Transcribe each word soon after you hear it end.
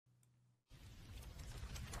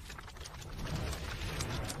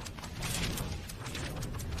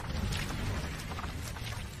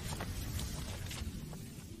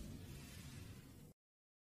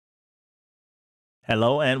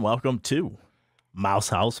Hello and welcome to Mouse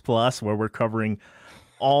House Plus, where we're covering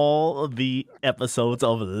all of the episodes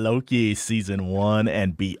of Loki season 1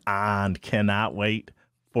 and beyond. Cannot wait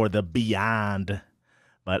for the beyond.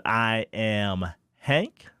 But I am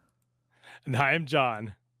Hank, And I am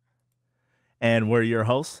John. and we're your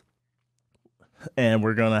hosts. And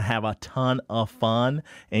we're going to have a ton of fun,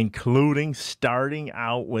 including starting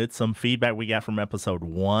out with some feedback we got from episode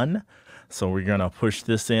 1. So we're going to push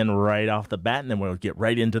this in right off the bat, and then we'll get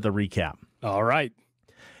right into the recap. All right.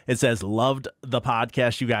 It says, loved the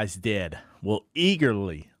podcast you guys did. Will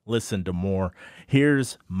eagerly listen to more.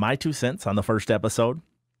 Here's my 2 cents on the first episode,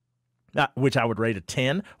 which I would rate a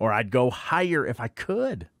 10, or I'd go higher if I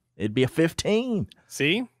could. It'd be a 15.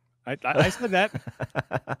 See, I said that.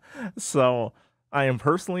 So I am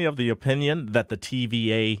personally of the opinion that the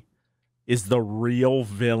TVA is the real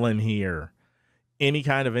villain here. Any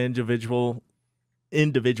kind of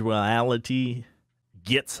individuality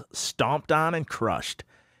gets stomped on and crushed.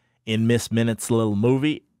 In Miss Minute's little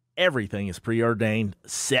movie, everything is preordained,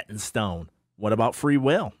 set in stone. What about free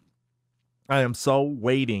will? I am so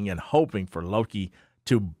waiting and hoping for Loki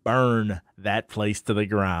to burn that place to the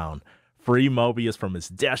ground. Free Mobius from his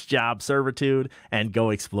desk job servitude and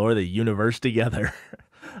go explore the universe together.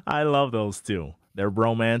 I love those two. Their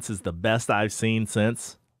bromance is the best I've seen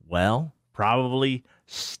since, well, probably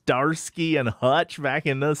Starsky and Hutch back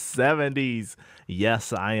in the 70s.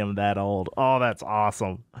 Yes, I am that old. Oh, that's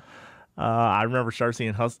awesome. I remember Starsky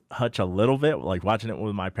and Hutch a little bit, like watching it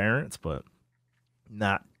with my parents, but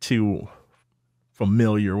not too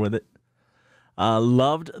familiar with it.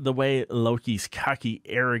 Loved the way Loki's cocky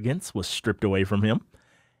arrogance was stripped away from him,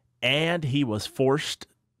 and he was forced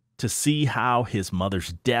to see how his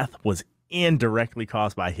mother's death was indirectly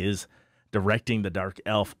caused by his directing the dark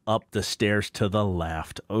elf up the stairs to the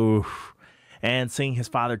left. Oof. And seeing his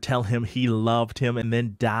father tell him he loved him and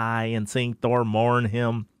then die, and seeing Thor mourn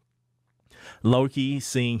him. Loki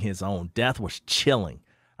seeing his own death was chilling.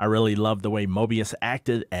 I really loved the way Mobius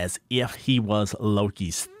acted as if he was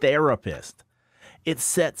Loki's therapist. It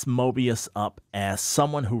sets Mobius up as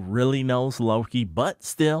someone who really knows Loki, but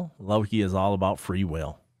still, Loki is all about free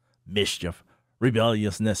will, mischief,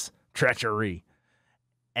 rebelliousness, treachery.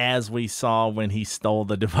 As we saw when he stole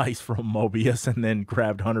the device from Mobius and then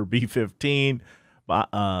grabbed Hunter B-15,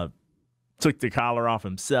 took the collar off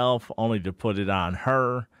himself only to put it on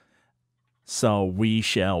her. So we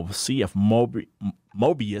shall see if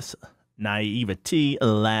Mobius' naivety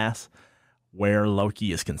lasts where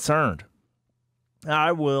Loki is concerned.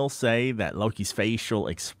 I will say that Loki's facial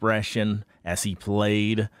expression as he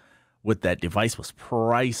played with that device was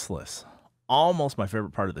priceless. Almost my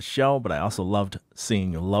favorite part of the show, but I also loved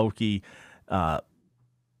seeing Loki. I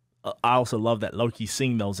also love that Loki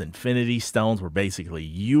seeing those Infinity Stones were basically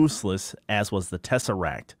useless, as was the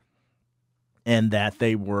Tesseract, and that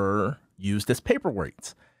they were used as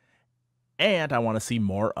paperweights. And I want to see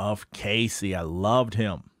more of Casey. I loved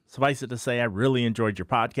him. Suffice it to say, I really enjoyed your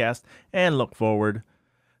podcast and look forward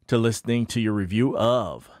to listening to your review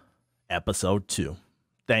of episode 2.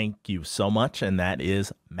 Thank you so much. And that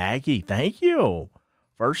is Maggie. Thank you.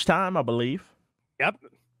 First time, I believe. Yep.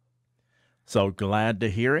 So glad to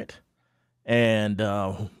hear it. And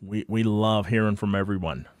we love hearing from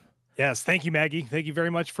everyone. Yes. Thank you, Maggie. Thank you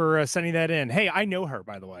very much for sending that in. Hey, I know her,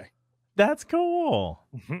 by the way. That's cool.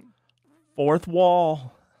 Fourth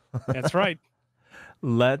wall. That's right.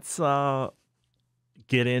 Let's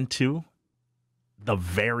get into the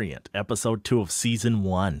variant, episode 2 of season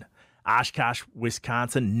 1. Oshkosh,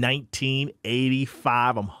 Wisconsin,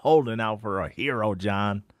 1985. I'm holding out for a hero,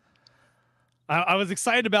 John. I was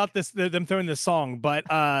excited about this, them throwing this song, but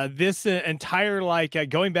this entire,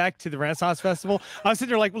 going back to the Renaissance Festival, I was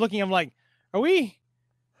sitting there looking, I'm like, are we?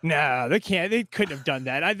 No, they couldn't have done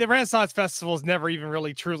that. The Renaissance Festivals never even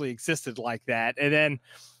really truly existed like that. And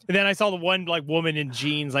then I saw the one woman in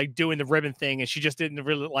jeans doing the ribbon thing, and she just didn't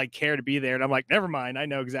really care to be there. And I'm like, never mind. I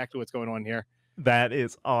know exactly what's going on here. That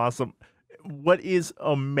is awesome. What is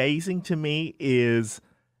amazing to me is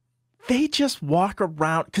they just walk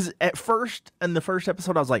around, because at first, in the first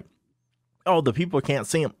episode, I was like, oh, the people can't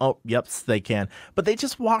see them. Oh, yep, they can. But they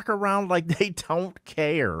just walk around like they don't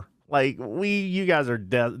care. Like, you guys are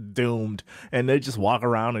doomed. And they just walk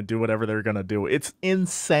around and do whatever they're going to do. It's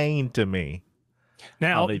insane to me.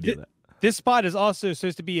 Now, how they do that. This spot is also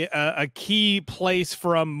supposed to be a key place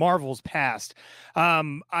from Marvel's past.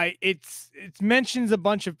 It mentions a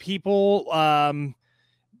bunch of people,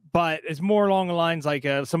 but it's more along the lines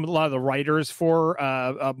a lot of the writers for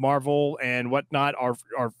Marvel and whatnot are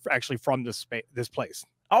actually from this place.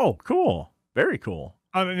 Oh, cool! Very cool.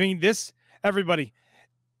 I mean, everybody.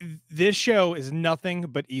 this show is nothing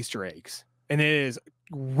but Easter eggs, and it is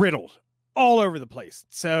riddled all over the place.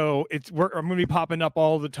 So I'm going to be popping up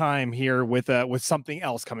all the time here with something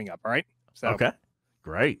else coming up. All right. So Okay,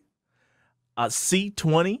 great.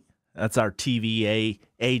 C20, that's our TVA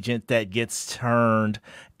agent that gets turned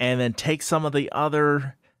and then takes some of the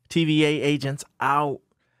other TVA agents out.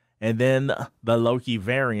 And then the Loki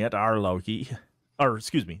variant, the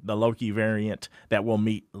Loki variant that we'll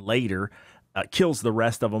meet later, kills the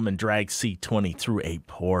rest of them and drags C20 through a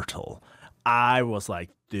portal. I was like,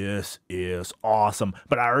 this is awesome.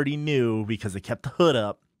 But I already knew, because they kept the hood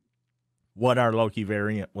up, what our Loki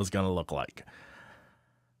variant was going to look like.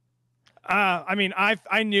 I mean,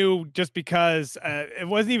 I knew, just because it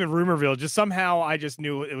wasn't even rumorville. Just somehow I just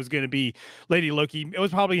knew it was going to be Lady Loki. It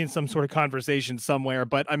was probably in some sort of conversation somewhere.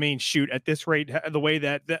 But I mean, shoot, at this rate, the way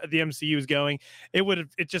that the MCU is going,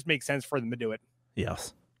 it just makes sense for them to do it.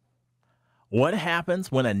 Yes. What happens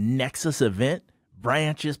when a Nexus event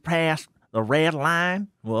branches past the red line?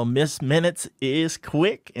 Well, Miss Minutes is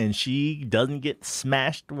quick, and she doesn't get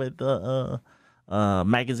smashed with the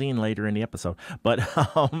magazine later in the episode. But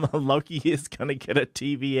Loki is going to get a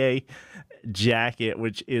TVA jacket,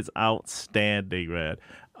 which is outstanding, man.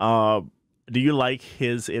 Do you like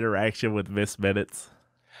his interaction with Miss Minutes?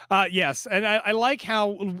 Yes, and I like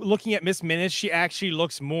how, looking at Miss Minutes, she actually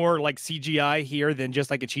looks more like CGI here than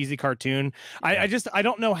just like a cheesy cartoon. I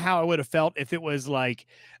don't know how I would have felt if it was like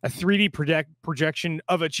a 3D projection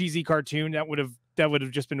of a cheesy cartoon. That would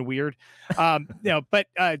have just been weird. No,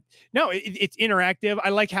 it's interactive. I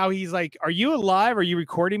like how he's like, "Are you alive? Are you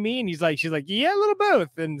recording me?" And she's like, "Yeah, a little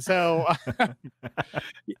both." And so,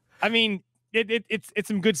 I mean, it's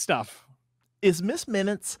some good stuff. Is Miss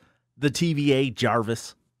Minutes the TVA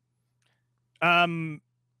Jarvis?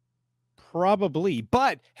 Probably,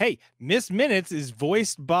 but hey, Miss Minutes is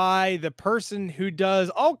voiced by the person who does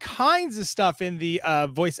all kinds of stuff in the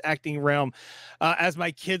voice acting realm. As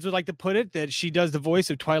my kids would like to put it, that she does the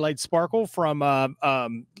voice of Twilight Sparkle from My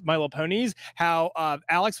Little Ponies. How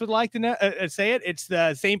Alex would like to say it, it's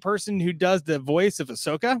the same person who does the voice of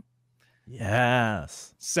Ahsoka.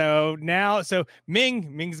 Yes. So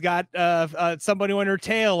Ming's got somebody on her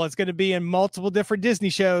tail. It's going to be in multiple different Disney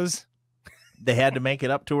shows. They had to make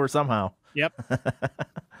it up to her somehow. Yep.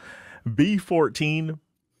 B14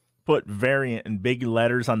 put variant in big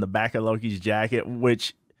letters on the back of Loki's jacket,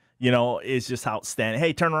 which, is just outstanding.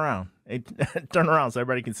 Hey, turn around. Hey, turn around so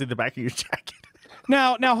everybody can see the back of your jacket.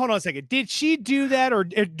 Now, hold on a second. Did she do that, or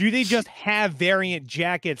do they just have variant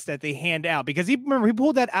jackets that they hand out? Because he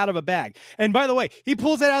pulled that out of a bag. And by the way, he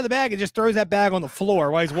pulls that out of the bag and just throws that bag on the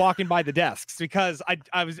floor while he's walking by the desks. Because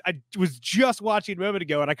I was just watching a moment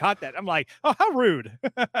ago and I caught that. I'm like, oh, how rude.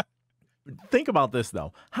 Think about this,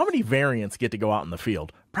 though. How many variants get to go out in the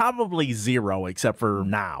field? Probably zero, except for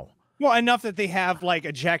now. Well, enough that they have like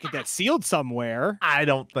a jacket that's sealed somewhere. I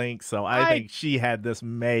don't think so. I think she had this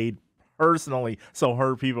made personally so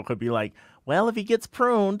her people could be like, well, if he gets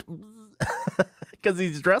pruned, because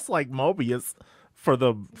he's dressed like Mobius for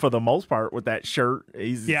the most part with that shirt.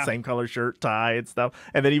 He's the same color shirt, tie and stuff,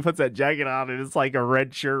 and then he puts that jacket on and it's like a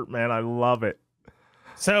red shirt. Man, I love it.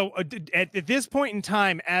 So at this point in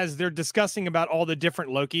time, as they're discussing about all the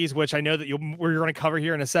different Lokis, which I know that we're going to cover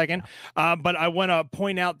here in a second, but I want to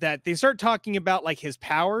point out that they start talking about like his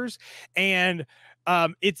powers, and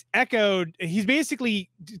it's echoed. He's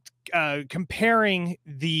basically comparing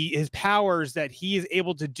his powers that he is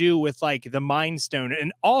able to do with like the Mind Stone,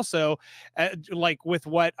 and also like with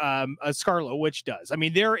what a Scarlet Witch does. I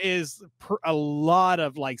mean, there is a lot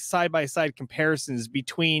of like side-by-side comparisons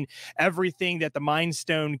between everything that the Mind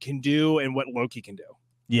Stone can do and what Loki can do.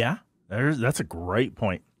 Yeah, that's a great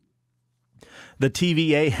point. The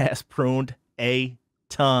TVA has pruned a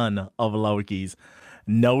ton of Lokis.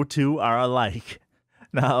 No two are alike.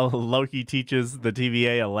 Now, Loki teaches the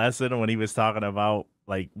TVA a lesson when he was talking about,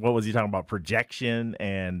 like, what was he talking about? Projection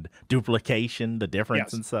and duplication, the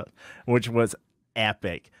difference and stuff, which was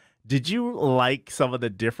epic. Did you like some of the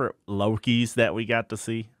different Lokis that we got to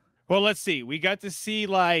see? Well, let's see. We got to see,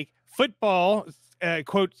 like, football,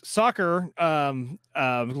 quote, soccer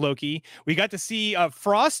Loki. We got to see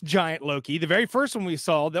Frost Giant Loki, the very first one we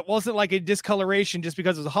saw. That wasn't like a discoloration just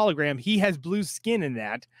because it was a hologram. He has blue skin in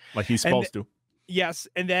that. Like he's supposed to. Yes,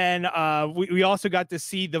 and then we also got to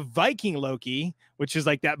see the Viking Loki, which is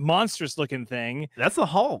like that monstrous looking thing. That's a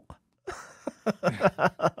Hulk.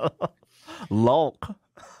 Lulk.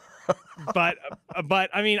 but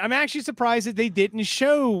I mean, I'm actually surprised that they didn't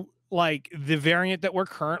show like the variant that we're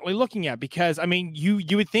currently looking at, because I mean,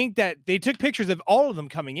 you would think that they took pictures of all of them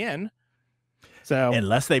coming in. So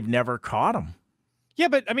unless they've never caught them. Yeah,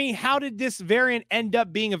 but I mean, how did this variant end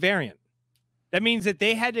up being a variant? That means that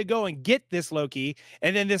they had to go and get this Loki,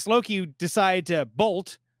 and then this Loki decided to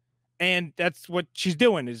bolt, and that's what she's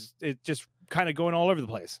doing. Is it just kind of going all over the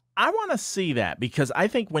place? I want to see that because I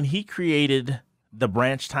think when he created the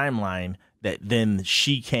branch timeline, that then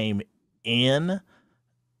she came in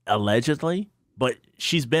allegedly, but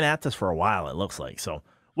she's been at this for a while, it looks like. So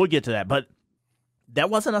we'll get to that. But that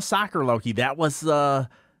wasn't a soccer Loki. That was a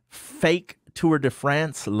fake Tour de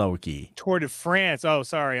France Loki. Tour de France. Oh,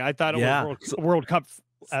 sorry. I thought it was World Cup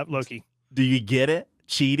Loki. Do you get it?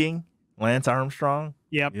 Cheating? Lance Armstrong?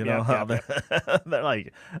 Yep. You know how they're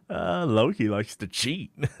like, Loki likes to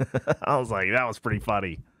cheat. I was like, that was pretty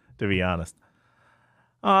funny, to be honest.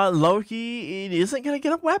 Loki isn't going to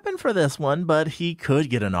get a weapon for this one, but he could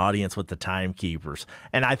get an audience with the timekeepers.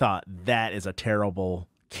 And I thought that is a terrible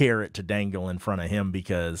carrot to dangle in front of him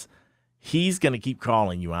because he's going to keep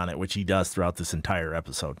calling you on it, which he does throughout this entire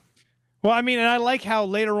episode. Well, I mean, and I like how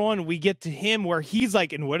later on we get to him where he's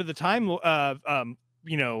like, and what are the time,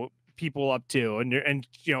 people up to? And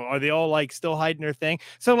are they all like still hiding their thing?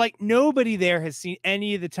 So like nobody there has seen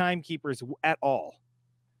any of the timekeepers at all.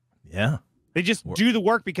 Yeah. They just do the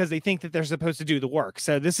work because they think that they're supposed to do the work.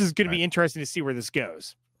 So this is going to be interesting to see where this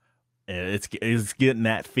goes. It's getting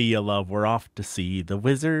that feel of we're off to see the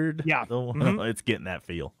wizard. Yeah. It's getting that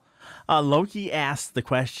feel. Loki asked the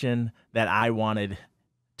question that I wanted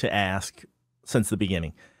to ask since the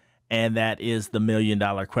beginning, and that is the $1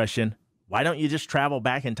 million question. Why don't you just travel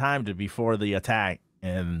back in time to before the attack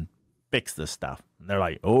and fix this stuff? And they're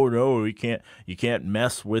like, oh no, you can't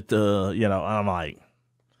mess with the, I'm like,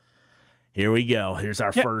 here we go. Here's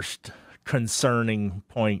our first concerning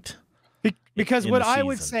point. Because what I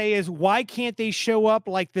would say is, why can't they show up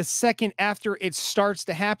like the second after it starts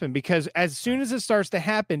to happen? Because as soon as it starts to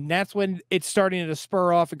happen, that's when it's starting to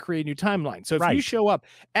spur off and create a new timeline. So if you show up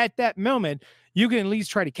at that moment, you can at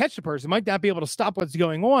least try to catch the person. Might not be able to stop what's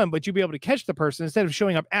going on, but you'll be able to catch the person instead of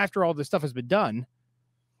showing up after all this stuff has been done.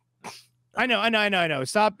 I know.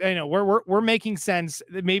 Stop. I know we're making sense.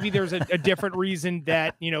 Maybe there's a different reason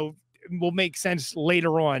that, will make sense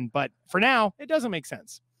later on, but for now it doesn't make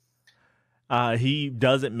sense. He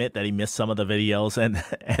does admit that he missed some of the videos, and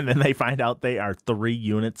then they find out they are 3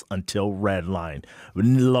 units until red line.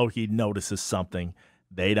 When Loki notices something,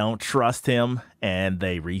 they don't trust him, and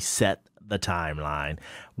they reset the timeline.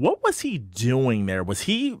 What was he doing there? Was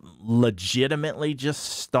he legitimately just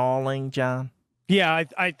stalling, John? Yeah,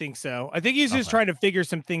 I think so. I think he's just trying to figure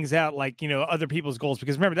some things out, like, other people's goals,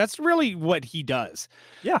 because remember, that's really what he does.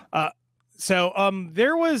 Yeah. So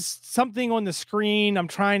there was something on the screen. I'm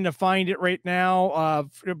trying to find it right now,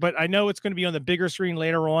 but I know it's going to be on the bigger screen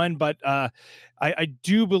later on. But I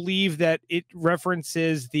do believe that it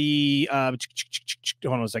references the hold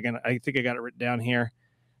on a second. I think I got it written down here.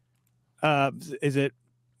 Is it?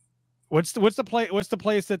 What's the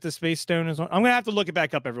place that the space stone is on? I'm gonna have to look it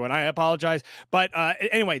back up, everyone. I apologize, but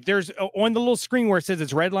anyway, there's on the little screen where it says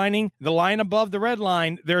it's redlining, the line above the red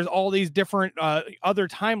line. There's all these different other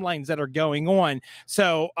timelines that are going on.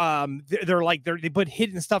 So they put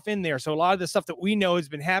hidden stuff in there. So a lot of the stuff that we know has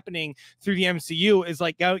been happening through the MCU is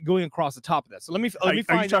like going across the top of that. So let me find.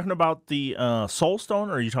 Are you talking about the Soul Stone,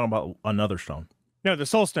 or are you talking about another stone? No, the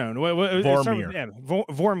Soul Stone. Vormir.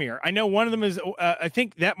 Vormir. I know one of them is, I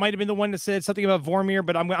think that might have been the one that said something about Vormir,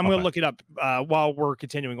 but I'm going to look it up while we're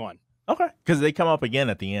continuing on. Okay. Because they come up again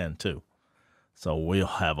at the end, too. So we'll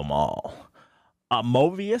have them all.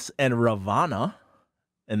 Mobius and Ravonna,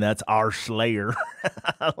 and that's our Slayer.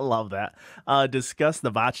 I love that. Discuss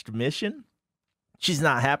the botched mission. She's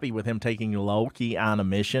not happy with him taking Loki on a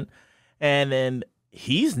mission. And then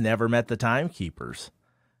he's never met the Timekeepers.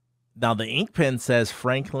 Now, the ink pen says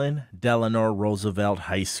Franklin Delano Roosevelt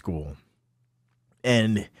High School.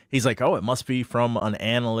 And he's like, oh, it must be from an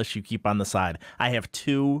analyst you keep on the side. I have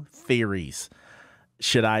 2 theories.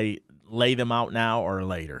 Should I lay them out now or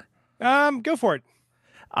later? Go for it.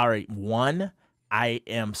 All right. 1, I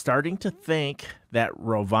am starting to think that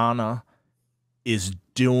Ravonna is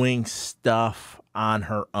doing stuff on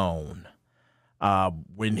her own.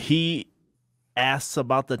 When he asks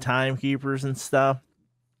about the timekeepers and stuff,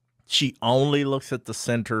 she only looks at the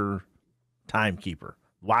center timekeeper.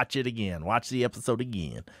 Watch it again. Watch the episode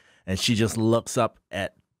again. And she just looks up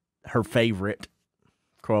at her favorite,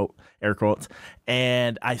 quote, air quotes.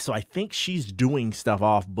 And I think she's doing stuff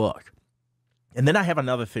off book. And then I have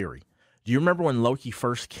another theory. Do you remember when Loki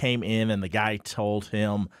first came in and the guy told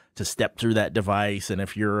him to step through that device, and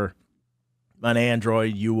if you're an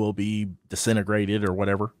android, you will be disintegrated or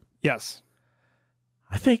whatever? Yes.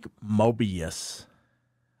 I think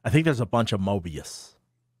there's a bunch of Mobius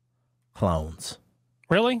clones.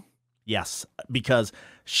 Really? Yes, because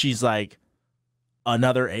she's like,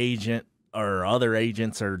 another agent or other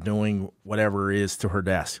agents are doing whatever it is to her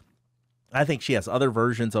desk. I think she has other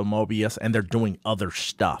versions of Mobius, and they're doing other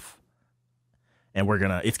stuff. And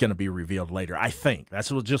it's gonna be revealed later. I think that's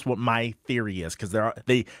just what my theory is, because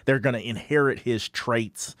they're gonna inherit his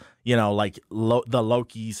traits. You know, like the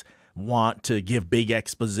Lokis want to give big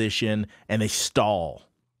exposition and they stall.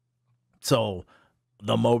 So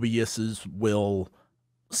the Mobiuses will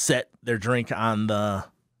set their drink on the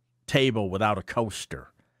table without a coaster.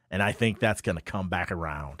 And I think that's going to come back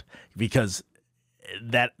around, because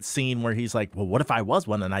that scene where he's like, well, what if I was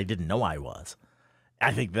one and I didn't know I was?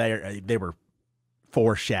 I think they were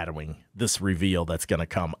foreshadowing this reveal that's going to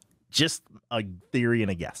come. Just a theory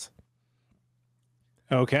and a guess.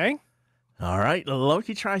 Okay. All right.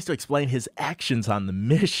 Loki tries to explain his actions on the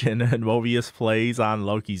mission, and Mobius plays on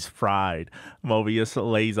Loki's pride. Mobius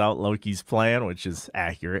lays out Loki's plan, which is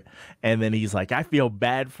accurate. And then he's like, I feel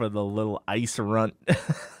bad for the little ice runt,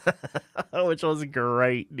 which was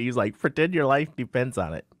great. And he's like, pretend your life depends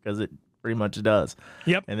on it, because it pretty much does.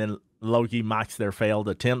 Yep. And then Loki mocks their failed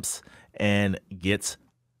attempts and gets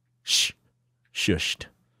shushed,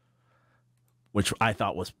 which I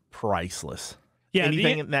thought was priceless. Yeah,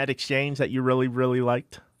 anything in that exchange that you really, really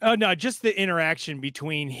liked? Oh no, just the interaction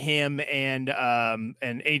between him and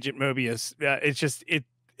Agent Mobius. It's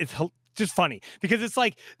just funny, because it's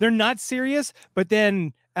like they're not serious, but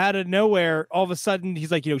then out of nowhere, all of a sudden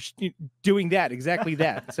he's like, doing that, exactly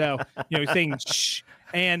that. So saying shh,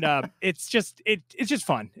 and it's just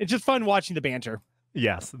fun. It's just fun watching the banter.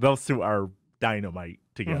 Yes, those two are dynamite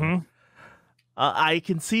together. Mm-hmm. I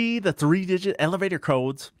can see the 3-digit elevator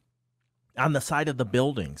codes on the side of the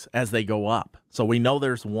buildings as they go up. So we know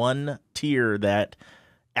there's one tier that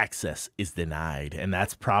access is denied, and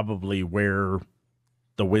that's probably where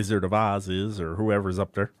the Wizard of Oz is, or whoever's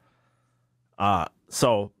up there.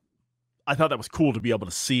 So I thought that was cool to be able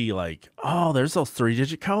to see, like, oh, there's those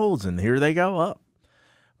 3-digit codes, and here they go up.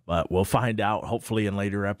 But we'll find out hopefully in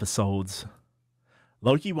later episodes.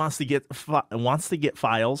 Loki wants to get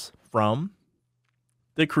files from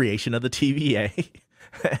the creation of the TVA.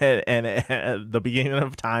 and at the beginning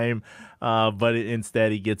of time, but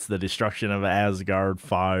instead he gets the destruction of Asgard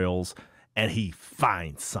files, and he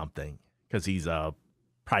finds something because he's a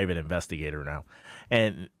private investigator now,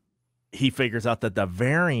 and he figures out that the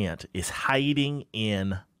variant is hiding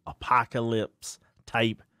in apocalypse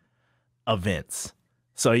type events.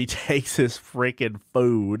 So he takes his freaking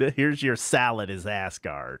food. Here's your salad is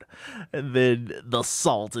Asgard. And then the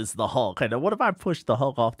salt is the Hulk. And what if I push the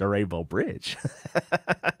Hulk off the Rainbow Bridge?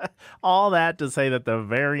 All that to say that the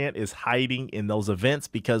variant is hiding in those events,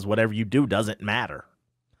 because whatever you do doesn't matter.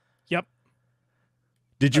 Yep.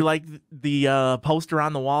 Did you like the poster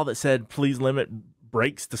on the wall that said, please limit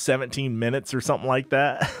breaks to 17 minutes or something like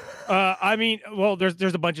that? I mean, well, there's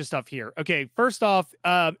a bunch of stuff here. Okay, first off,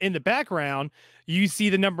 in the background, you see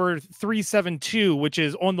the number 372, which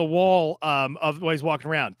is on the wall of while he's walking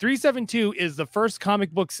around. 372 is the first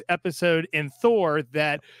comic books episode in Thor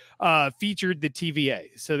that featured the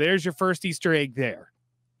TVA. So there's your first Easter egg there.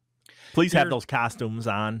 Please have those costumes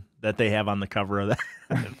on that they have on the cover of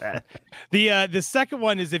that. The second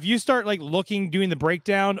one is if you start like doing the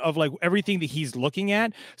breakdown of like everything that he's looking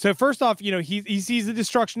at. So first off, he sees the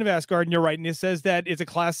destruction of Asgard, and you're right, and it says that it's a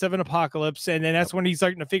Class 7 apocalypse, and then that's when he's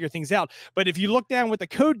starting to figure things out. But if you look down what the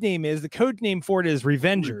code name is, the code name for it is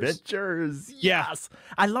Revengers. Revengers, yeah. Yes.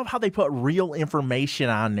 I love how they put real information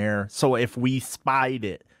on there, so if we spied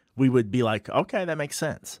it, we would be like, okay, that makes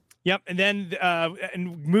sense. Yep, and then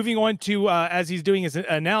and moving on to as he's doing his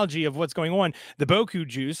analogy of what's going on, the Boku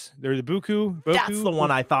juice. They're the Boku. That's the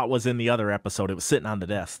one I thought was in the other episode. It was sitting on the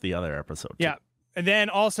desk the other episode. Yeah, and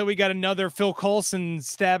then also we got another Phil Coulson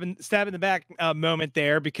stab in the back moment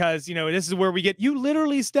there, because this is where we get, you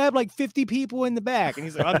literally stabbed like 50 people in the back, and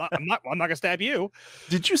he's like, I'm not gonna stab you.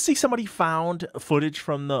 Did you see somebody found footage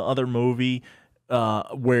from the other movie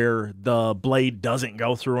where the blade doesn't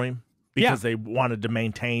go through him? Because they wanted to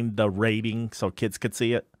maintain the rating so kids could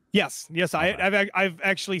see it. Yes. Okay. I've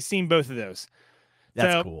actually seen both of those.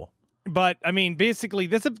 That's cool. But I mean, basically,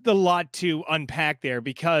 that's a lot to unpack there,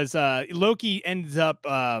 because Loki ends up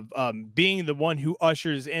being the one who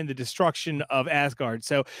ushers in the destruction of Asgard.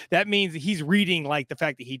 So that means that he's reading like the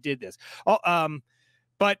fact that he did this.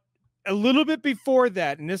 But a little bit before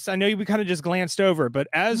that, and this I know we kind of just glanced over, but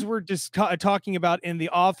as we're just talking about in the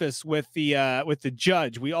office with the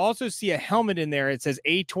judge, we also see a helmet in there. It says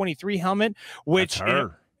A23 helmet, which in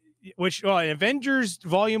Avengers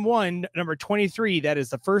Volume 1, number 23, that is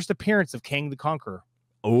the first appearance of Kang the Conqueror.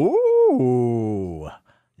 Ooh,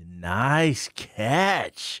 Nice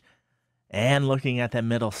catch. And looking at that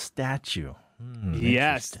middle statue.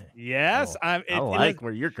 Yes, Interesting. yes. Oh, I like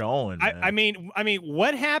where you're going, man. I mean,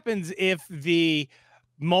 what happens if the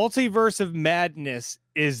multiverse of madness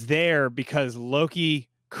is there because Loki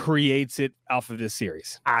creates it off of this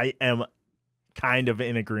series? I am kind of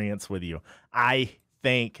in agreement with you. I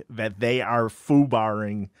think that they are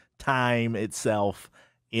foobarring time itself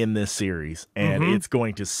in this series, and it's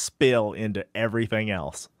going to spill into everything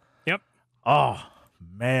else. Yep. Oh,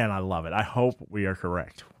 man, I love it. I hope we are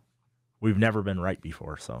correct. We've never been right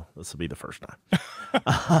before, so this will be the first time.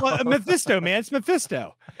 Well, Mephisto, man. It's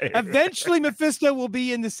Mephisto. Eventually, Mephisto will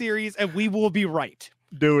be in the series, and we will be right.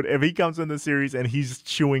 Dude, if he comes in the series and he's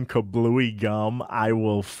chewing kablooey gum, I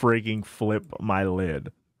will frigging flip my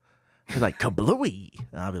lid. He's like, kablooey.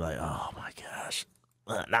 And I'll be like, oh, my gosh.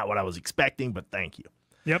 Not what I was expecting, but thank you.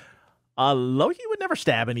 Yep. Loki would never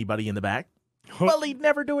stab anybody in the back. Well, he'd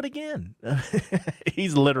never do it again.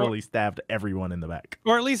 He's literally stabbed everyone in the back.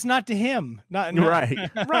 Or at least not to him. Not Right.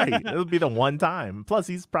 It'll be the one time. Plus,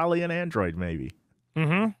 he's probably an android, maybe.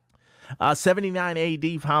 79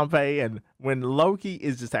 AD Pompeii, and when Loki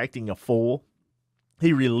is just acting a fool,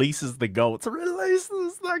 he releases the goats. And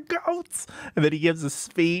then he gives a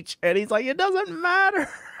speech, and he's like, it doesn't matter.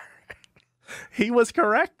 He was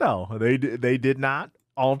correct, though. They did not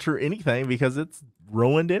alter anything because it's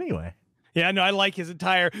ruined anyway. Yeah, no, I like his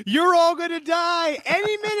entire, you're all going to die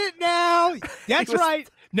any minute now. That's right.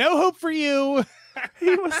 No hope for you.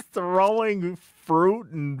 He was throwing fruit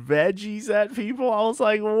and veggies at people. I was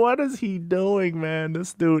like, what is he doing, man?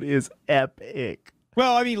 This dude is epic.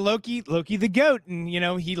 Well, I mean, Loki the goat, and,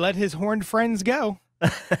 he let his horned friends go.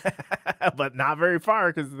 But not very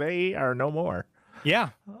far because they are no more.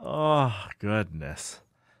 Yeah. Oh, goodness.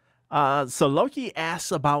 So Loki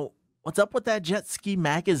asks about what's up with that jet ski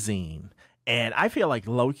magazine. And I feel like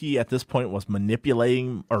Loki at this point was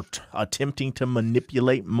manipulating or attempting to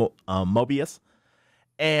manipulate Mobius.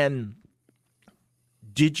 And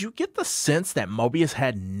did you get the sense that Mobius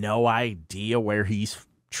had no idea where he's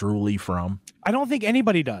truly from? I don't think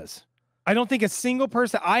anybody does. I don't think a single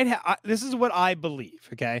person. This is what I believe.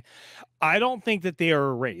 Okay, I don't think that they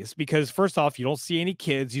are erased because, first off, you don't see any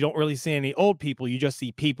kids, you don't really see any old people, you just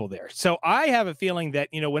see people there. So I have a feeling that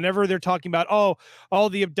whenever they're talking about all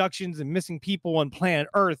the abductions and missing people on planet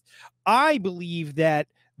Earth, I believe that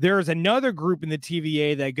there's another group in the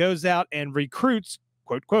TVA that goes out and recruits,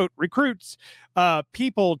 quote quote, recruits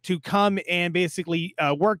people to come and basically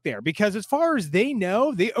work there, because as far as they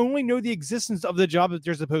know, they only know the existence of the job that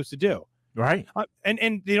they're supposed to do. Right.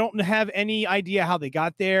 And they don't have any idea how they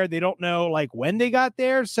got there. They don't know when they got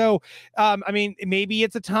there. So, I mean, maybe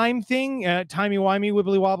it's a time thing, timey-wimey,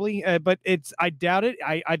 wibbly-wobbly, but I doubt it.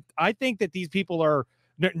 I think that these people are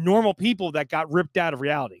normal people that got ripped out of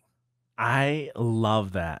reality. I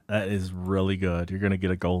love that. That is really good. You're going to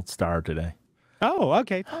get a gold star today. Oh,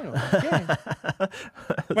 okay. Finally. Yeah.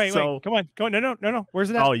 Wait, come on. No. Where's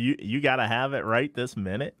it at? Oh, you got to have it right this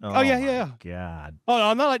minute? Oh yeah. God. Oh, no,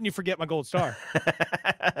 I'm not letting you forget my gold star.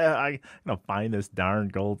 I'm going to find this darn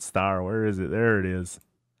gold star. Where is it? There it is.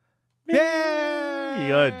 Yay!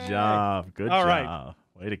 Good job. Good job. Right.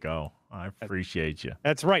 Way to go. I appreciate you.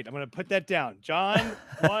 That's right. I'm going to put that down. John,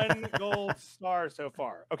 1 gold star so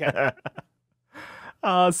far. Okay.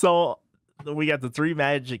 So we got the 3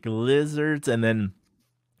 magic lizards, and then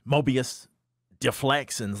Mobius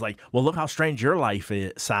deflects and is like, well, look how strange your life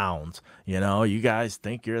sounds. You guys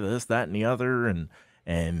think you're this, that, and the other, and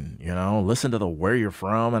listen to the where you're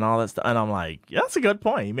from and all that stuff. And I'm like, yeah, that's a good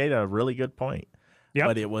point. He made a really good point. Yep.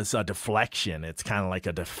 But it was a deflection. It's kind of like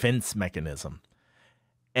a defense mechanism.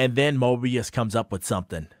 And then Mobius comes up with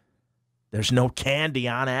something. There's no candy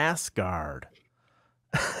on Asgard.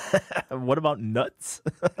 What about nuts?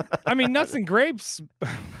 I mean, nuts and grapes.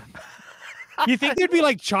 You think they'd be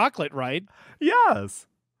like chocolate, right? Yes.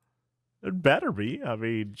 It better be. I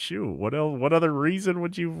mean, shoot. What else? What other reason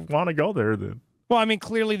would you want to go there then? Well, I mean,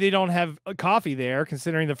 clearly they don't have a coffee there,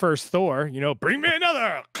 considering the first Thor. Bring me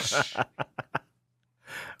another.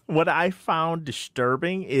 What I found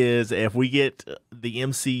disturbing is if we get the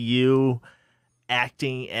MCU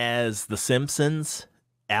acting as The Simpsons,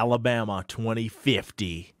 Alabama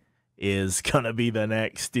 2050 is going to be the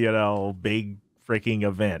next, big freaking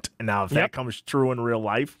event. Now, if that comes true in real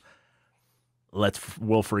life,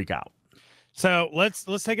 we'll freak out. So let's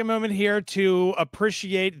take a moment here to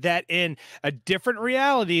appreciate that in a different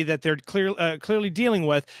reality that they're clearly dealing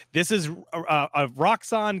with. This is a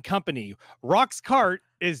Roxxon company. Roxcart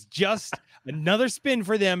is just another spin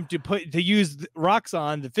for them to use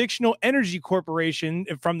Roxxon, the fictional energy corporation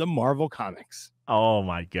from the Marvel comics. Oh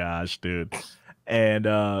my gosh, dude. And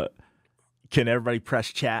can everybody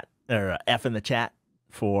press chat or F in the chat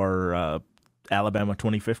for Alabama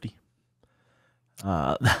 2050?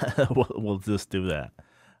 We'll just do that.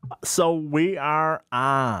 So we are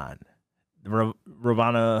on.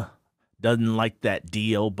 Ravana doesn't like that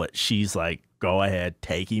deal, but she's like, go ahead,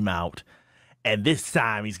 take him out. And this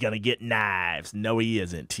time he's going to get knives. No, he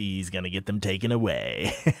isn't. He's going to get them taken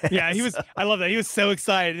away. Yeah, he was. I love that. He was so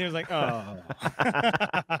excited. He was like, oh.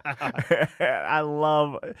 I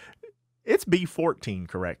love it's B14,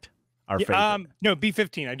 correct? Our favorite. No,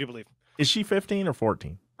 B15, I do believe. Is she 15 or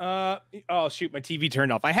 14? Oh shoot, my TV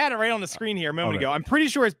turned off. I had it right on the screen here a moment ago. I'm pretty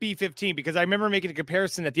sure it's B15 because I remember making a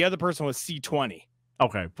comparison that the other person was C20.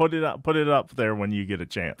 Okay, put it up there when you get a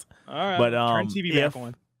chance. All right, but turn TV back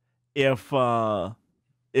on.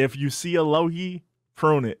 If you see a Loki,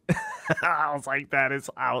 prune it. I was like, that is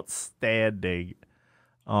outstanding.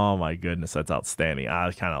 Oh my goodness, that's outstanding.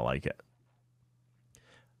 I kind of like it.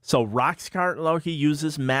 So Roxcart Loki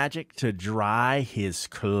uses magic to dry his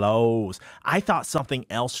clothes. I thought something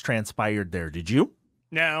else transpired there. Did you?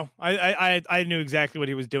 No, I knew exactly what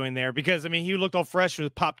he was doing there because I mean he looked all fresh with a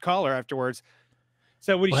popped collar afterwards.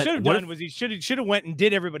 So what he should have done was he should have went and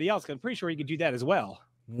did everybody else. Cause I'm pretty sure he could do that as well.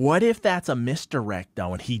 What if that's a misdirect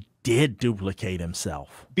though, and he did duplicate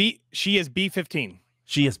himself? She is B15.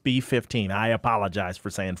 She is B15. I apologize for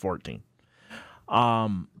saying 14.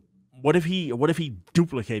 What if he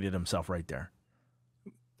duplicated himself right there?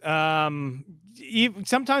 Sometimes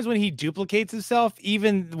when he duplicates himself,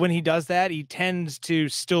 even when he does that, he tends to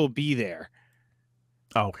still be there.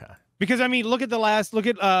 Okay. Because I mean, look at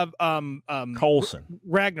Coulson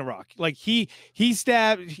Ragnarok. Like he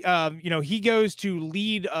stabbed. He goes to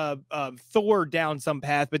lead Thor down some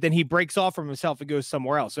path, but then he breaks off from himself and goes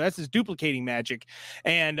somewhere else. So that's his duplicating magic,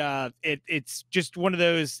 and it's just one of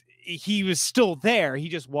those. He was still there. He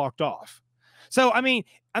just walked off. So I mean,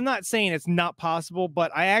 I'm not saying it's not possible,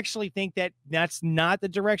 but I actually think that that's not the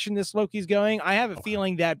direction this Loki's going. I have a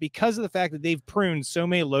feeling that because of the fact that they've pruned so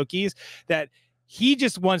many Lokis that he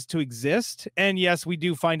just wants to exist. And yes, we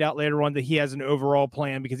do find out later on that he has an overall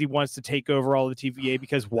plan because he wants to take over all the TVA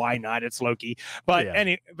because why not? It's Loki. But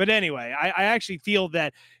anyway, I actually feel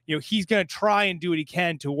that, he's going to try and do what he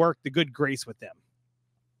can to work the good grace with them.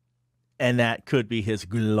 And that could be his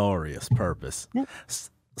glorious purpose.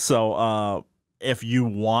 So, if you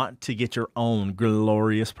want to get your own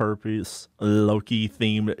glorious purpose Loki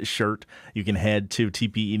themed shirt, you can head to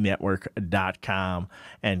tpenetwork.com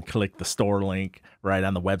and click the store link right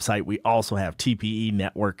on the website. We also have TPE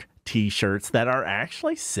Network t-shirts that are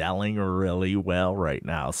actually selling really well right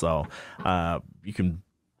now. So you can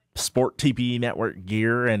sport TPE Network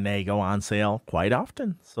gear and they go on sale quite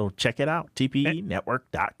often. So check it out,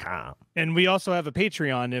 tpenetwork.com. And we also have a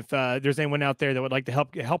Patreon if there's anyone out there that would like to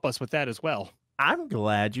help us with that as well. I'm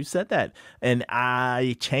glad you said that. And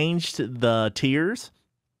I changed the tiers.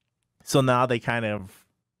 So now they kind of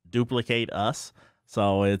duplicate us.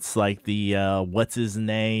 So it's like the what's his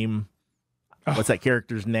name? What's that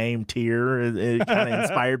character's name tier? It kind of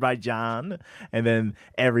inspired by John. And then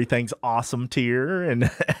everything's awesome tier and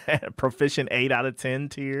proficient 8 out of 10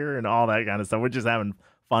 tier and all that kind of stuff. We're just having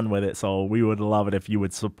fun with it. So we would love it if you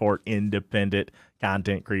would support independent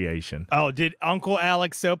content creation. Oh, did Uncle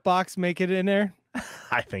Alex Soapbox make it in there?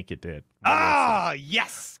 I think it did. Ah,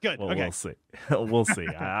 yes. Good. Well, okay. We'll see. We'll see.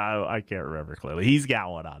 I can't remember clearly. He's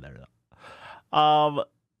got one on there though.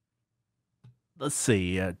 Let's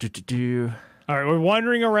see. All right, we're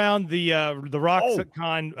wandering around the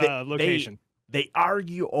Roxcon location. They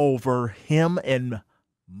argue over him and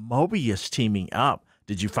Mobius teaming up.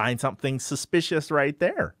 Did you find something suspicious right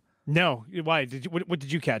there? No. Why? What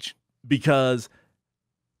did you catch? Because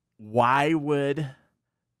why would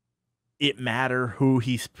it matter who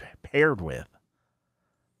he's paired with?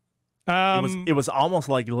 It was almost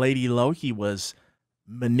like Lady Loki was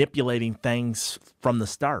manipulating things from the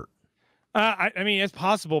start. I mean, it's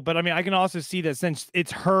possible, but I mean, I can also see that since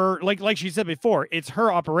it's her, like she said before, it's her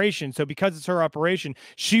operation. So because it's her operation,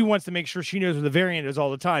 she wants to make sure she knows where the variant is all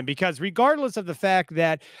the time. Because regardless of the fact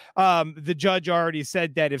that the judge already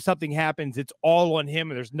said that if something happens, it's all on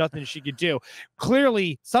him and there's nothing she could do.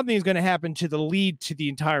 Clearly, something is going to happen to the lead to the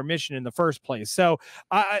entire mission in the first place. So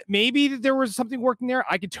maybe there was something working there.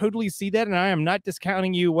 I could totally see that, and I am not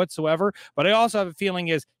discounting you whatsoever. But I also have a feeling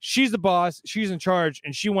is she's the boss, she's in charge,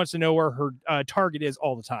 and she wants to know where her target is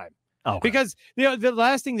all the time. Okay. Because the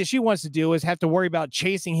last thing that she wants to do is have to worry about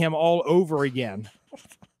chasing him all over again.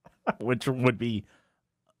 Which would be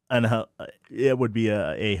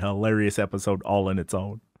a hilarious episode all in its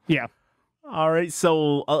own. Yeah. All right,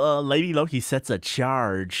 so Lady Loki sets a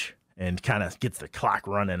charge and kind of gets the clock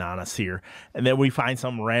running on us here. And then we find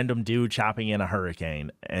some random dude chopping in a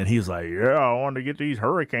hurricane. And he's like, yeah, I want to get these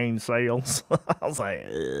hurricane sails. I was like,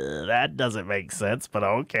 that doesn't make sense, but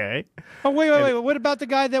okay. Oh, wait. What about the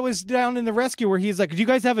guy that was down in the rescue where he's like, do you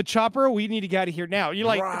guys have a chopper? We need to get out of here now. You're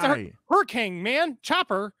like, it's a hurricane, man.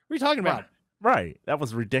 Chopper? What are you talking about? Right. That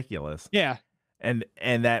was ridiculous. Yeah. And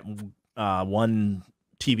that one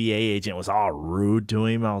TVA agent was all rude to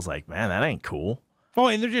him. I was like, man, that ain't cool. Oh,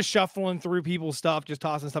 and they're just shuffling through people's stuff, just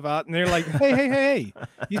tossing stuff out. And they're like, hey,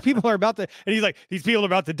 these people are about to, and he's like, these people are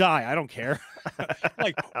about to die. I don't care.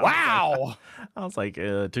 Like, wow. I was like,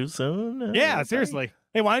 too soon? Yeah, seriously.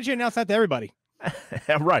 Hey, why don't you announce that to everybody?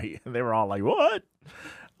 Right. They were all like, what?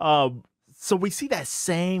 So we see that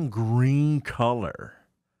same green color.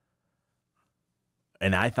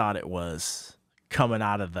 And I thought it was coming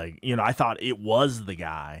out of the, I thought it was the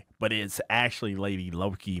guy, but it's actually Lady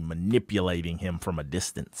Loki manipulating him from a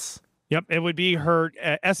distance. Yep, it would be her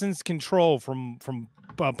essence control from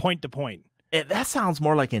point to point. That sounds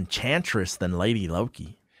more like Enchantress than Lady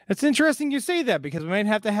Loki. It's interesting you say that because we might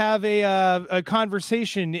have to have a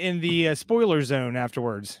conversation in the spoiler zone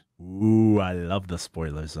afterwards. Ooh, I love the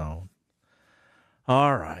spoiler zone.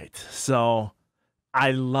 All right, so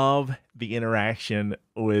I love the interaction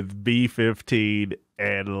with B-15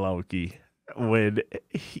 and Loki when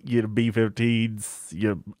B-15's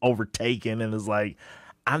overtaken and is like,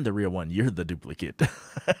 I'm the real one, you're the duplicate.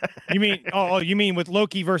 You mean you mean with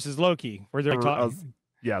Loki versus Loki, where they're talking?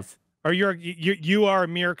 Yes. Or you are a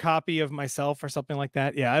mere copy of myself or something like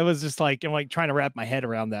that. Yeah, I was just like, I'm like trying to wrap my head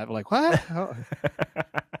around that. Like, what? Oh.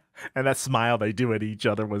 And that smile they do at each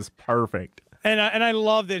other was perfect. And I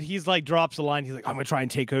love that he's like drops a line. He's like, I'm gonna try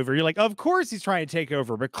and take over. You're like, of course he's trying to take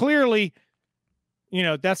over, but clearly,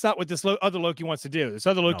 that's not what this other Loki wants to do. This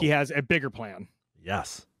other Loki has a bigger plan.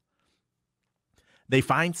 Yes. They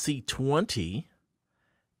find C20,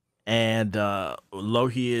 and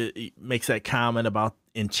Loki makes that comment about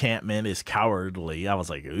enchantment is cowardly. I was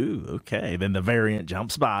like, ooh, okay. Then the variant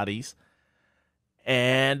jumps bodies,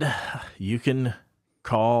 and you can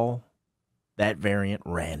call that variant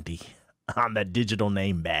Randy on that digital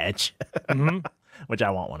name badge, which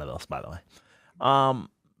I want one of those, by the way.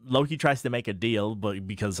 Loki tries to make a deal, but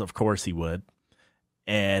because of course he would,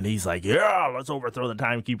 and he's like, yeah, let's overthrow the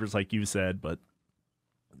timekeepers, like you said, but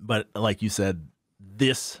like you said,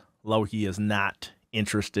 this Loki is not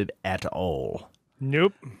interested at all.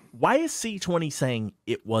 Nope. Why is C20 saying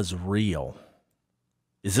it was real?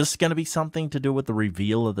 Is this going to be something to do with the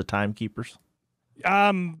reveal of the timekeepers?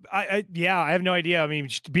 I have no idea. I mean,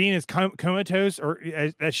 being as comatose or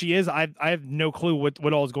as she is, I have no clue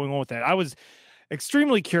what all is going on with that. I was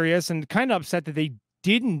extremely curious and kind of upset that they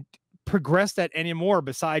didn't progress that anymore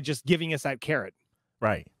besides just giving us that carrot.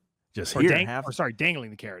 Right. Just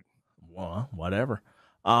dangling the carrot. Well, whatever.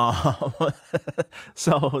 So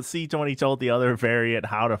C20 told the other variant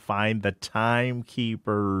how to find the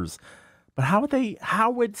timekeepers. But how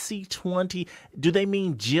would C20, do they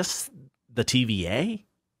mean just the TVA?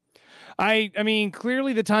 I mean,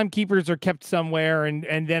 clearly the timekeepers are kept somewhere,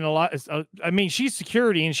 and then a lot. I mean, she's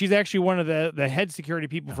security, and she's actually one of the head security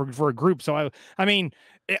people for a group. So I mean,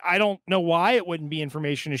 I don't know why it wouldn't be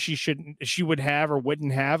information she would have or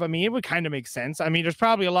wouldn't have. I mean, it would kind of make sense. I mean, there's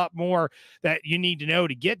probably a lot more that you need to know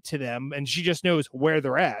to get to them, and she just knows where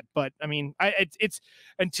they're at. But I mean, it's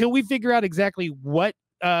until we figure out exactly what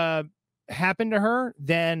happened to her,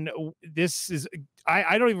 then this is.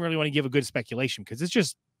 I don't even really want to give a good speculation because it's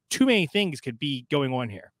just too many things could be going on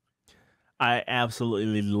here. I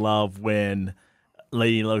absolutely love when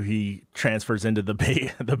Lady Loki transfers into the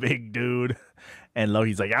big dude, and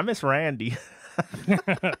Loki's like, I miss Randy.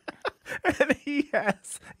 And he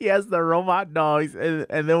has the robot dogs, and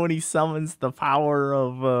then when he summons the power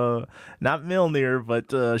of not Mjolnir but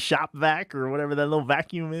Shopvac or whatever that little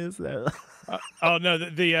vacuum is. Oh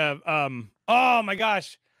no, oh my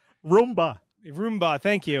gosh, Roomba,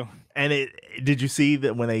 thank you. And did you see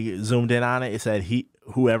that when they zoomed in on it, it said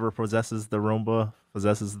whoever possesses the Roomba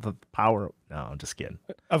possesses the power. No, I'm just kidding.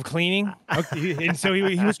 Of cleaning? Okay. And so he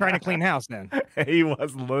was trying to clean house then. He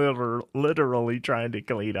was literally trying to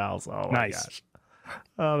clean house. Oh my gosh.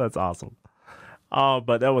 Oh, that's awesome. Oh,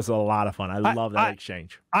 but that was a lot of fun. I love that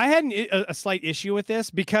exchange. I had a slight issue with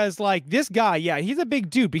this because, like, this guy, yeah, he's a big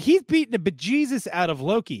dude, but he's beating the bejesus out of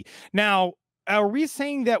Loki. Now, are we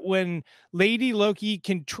saying that when Lady Loki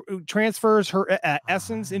can transfers her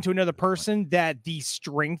essence into another person, that the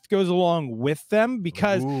strength goes along with them?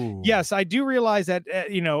 Because yes, I do realize that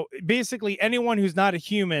basically anyone who's not a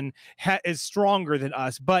human is stronger than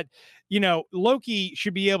us. But Loki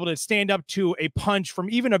should be able to stand up to a punch from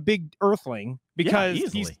even a big Earthling because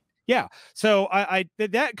Yeah. So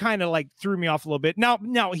that kind of like threw me off a little bit.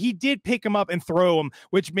 Now he did pick him up and throw him,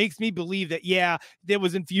 which makes me believe that, yeah, that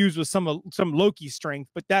was infused with some Loki strength,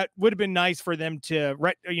 but that would have been nice for them to,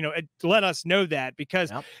 to let us know that,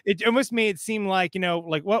 because it almost made it seem like,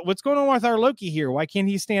 like what's going on with our Loki here? Why can't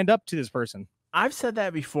he stand up to this person? I've said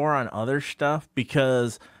that before on other stuff,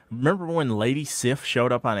 because remember when Lady Sif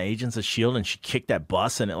showed up on Agents of S.H.I.E.L.D. and she kicked that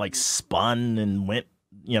bus and it like spun and went,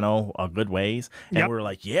 a good ways. And we were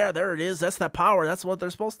like, yeah, there it is. That's that power. That's what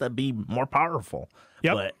they're supposed to be, more powerful.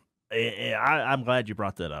 Yep. But I'm glad you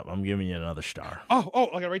brought that up. I'm giving you another star. Oh,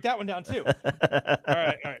 I gotta write that one down too. All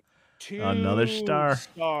right. 2 another star.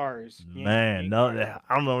 Stars. Man, no,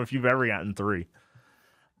 I don't know if you've ever gotten 3.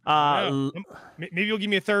 Maybe you'll give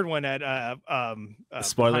me a third one at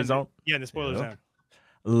spoiler zone. Yeah, in the spoiler zone.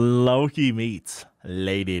 Loki meets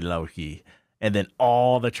Lady Loki, and then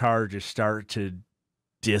all the charges start to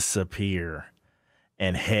disappear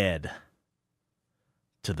and head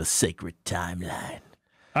to the sacred timeline.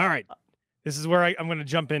 All right, this is where I'm going to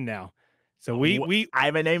jump in now. So I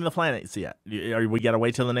haven't named the planets yet. We got to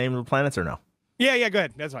wait till the name of the planets, or no? Yeah, go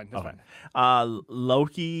ahead. That's fine. Fine.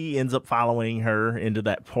 Loki ends up following her into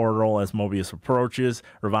that portal as Mobius approaches.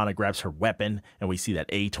 Ravonna grabs her weapon, and we see that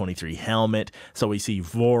A23 helmet. So we see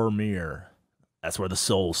Vormir. That's where the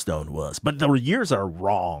Soul Stone was. But the years are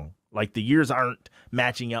wrong. Like, the years aren't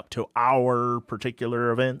matching up to our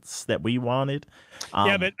particular events that we wanted.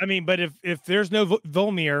 But if there's no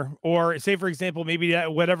Volmir, or say, for example, maybe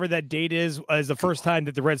whatever that date is the first time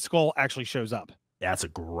that the Red Skull actually shows up. That's a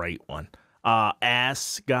great one.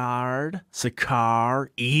 Asgard, Sakaar,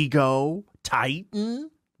 Ego, Titan.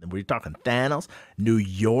 We're talking Thanos, New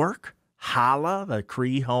York, Hala, the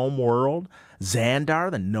Kree home world, Xandar,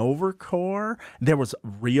 the Nova Corps. There was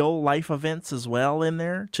real life events as well in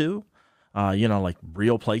there too. Like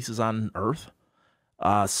real places on Earth.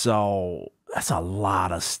 So that's a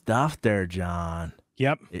lot of stuff there, John.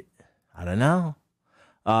 Yep. I don't know.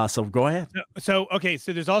 So go ahead. So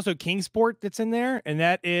there's also Kingsport that's in there, and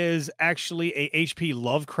that is actually a H.P.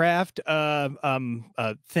 Lovecraft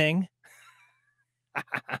thing.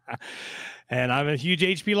 And I'm a huge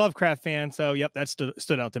H.P. Lovecraft fan, so yep, that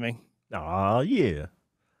stood out to me. Oh yeah.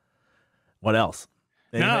 What else?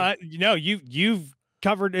 No, you've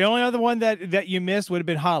covered. The only other one that you missed would have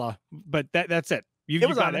been Hala, but that's it. You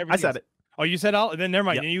got everything. I said it. Oh, you said all? Then never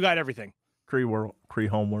mind. Yep. You got everything. Kree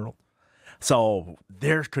home world. So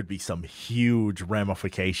there could be some huge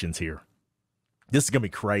ramifications here. This is gonna be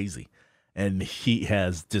crazy, and he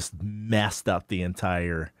has just messed up the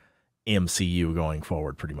entire MCU going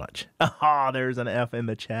forward, pretty much. Oh, there's an F in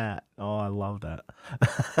the chat. Oh, I love that.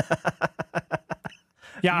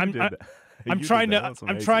 Yeah, I'm trying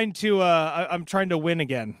to win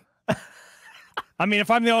again. I mean, if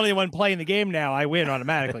I'm the only one playing the game now, I win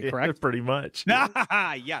automatically, correct? Pretty much.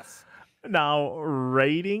 Yes. Now,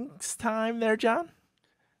 ratings time there, John?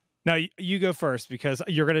 No, you go first, because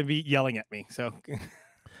you're going to be yelling at me. So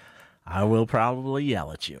I will probably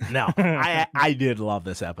yell at you. No, I did love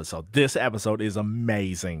this episode. This episode is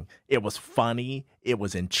amazing. It was funny. It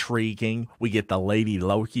was intriguing. We get the Lady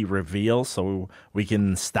Loki reveal, so we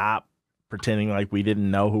can stop pretending like we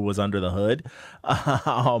didn't know who was under the hood.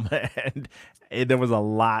 And there was a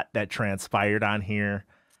lot that transpired on here.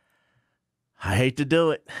 I hate to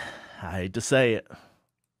do it. I hate to say it.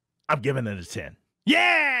 I'm giving it a 10.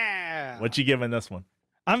 Yeah. What you giving this one?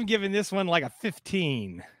 I'm giving this one like a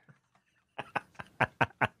 15.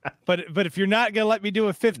 But if you're not gonna let me do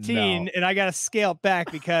a 15, and I gotta scale it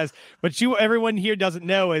back, because everyone here doesn't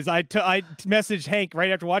know is I messaged Hank right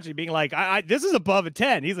after watching, being like, this is above a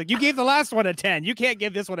 10. He's like, you gave the last one a 10. You can't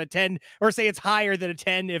give this one a 10 or say it's higher than a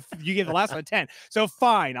 10 if you give the last one a 10. So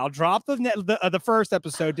fine, I'll drop the first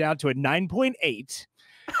episode down to a 9.8,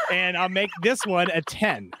 and I'll make this one a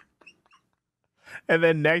 10. And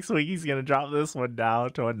then next week he's gonna drop this one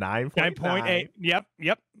down to a 9.8. Yep.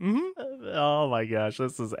 Mm-hmm. Oh my gosh,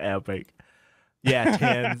 this is epic.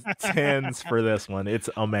 Yeah, 10s for this one. It's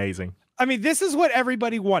amazing. I mean, this is what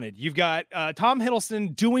everybody wanted. You've got Tom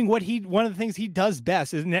Hiddleston doing one of the things he does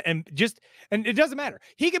best, isn't it? And it doesn't matter.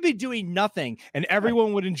 He could be doing nothing, and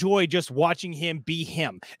everyone would enjoy just watching him be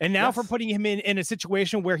him. And now for putting him in a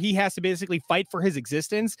situation where he has to basically fight for his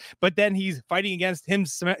existence, but then he's fighting against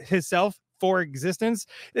himself for existence,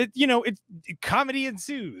 comedy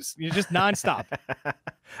ensues. You're just nonstop.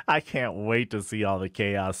 I can't wait to see all the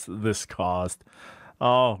chaos this caused.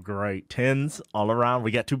 Oh, great. 10s all around. We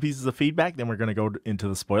got 2 pieces of feedback, then we're going to go into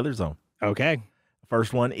the spoiler zone. Okay.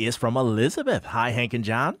 First one is from Elizabeth. Hi, Hank and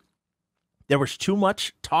John. There was too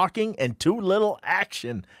much talking and too little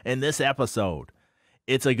action in this episode.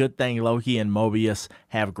 It's a good thing Loki and Mobius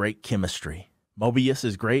have great chemistry. Mobius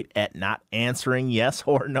is great at not answering yes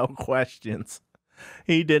or no questions.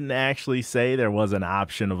 He didn't actually say there was an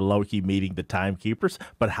option of Loki meeting the timekeepers,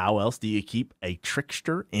 but how else do you keep a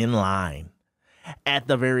trickster in line? At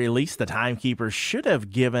the very least, the timekeepers should have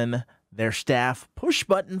given their staff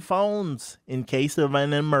push-button phones in case of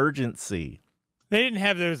an emergency. They didn't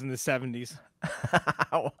have those in the 70s.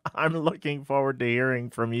 I'm looking forward to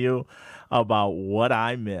hearing from you about what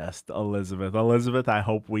I missed, Elizabeth. Elizabeth, I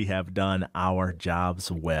hope we have done our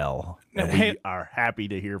jobs well. And we are happy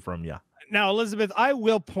to hear from you. Now, Elizabeth, I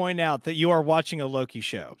will point out that you are watching a Loki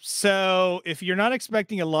show. So if you're not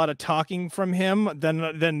expecting a lot of talking from him,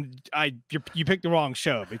 then you picked the wrong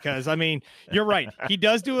show, because, I mean, you're right. He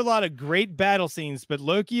does do a lot of great battle scenes, but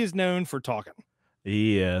Loki is known for talking.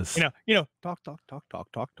 He is. Talk.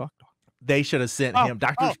 They should have sent him.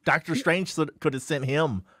 Doctor Strange could have sent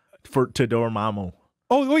him to Dormammu.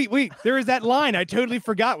 Oh, wait. There is that line I totally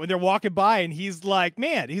forgot when they're walking by and he's like,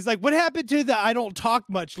 what happened to the I don't talk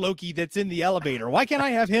much Loki that's in the elevator? Why can't I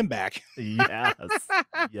have him back? Yes.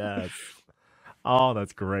 Yes. Oh,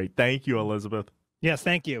 that's great. Thank you, Elizabeth. Yes,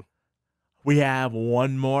 thank you. We have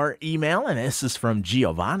one more email, and this is from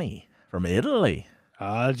Giovanni from Italy.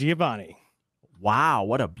 Giovanni. Wow,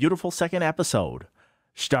 what a beautiful second episode.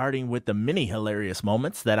 Starting with the many hilarious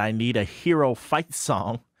moments that I need a hero fight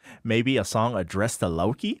song. Maybe a song addressed to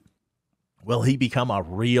Loki? Will he become a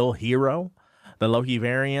real hero? The Loki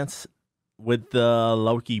variants with the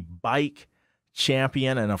Loki bike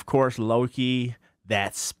champion, and of course Loki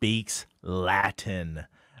that speaks Latin.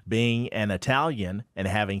 Being an Italian and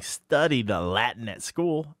having studied Latin at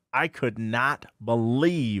school, I could not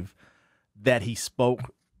believe that he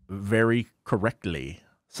spoke very correctly.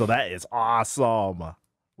 So that is awesome.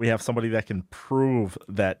 We have somebody that can prove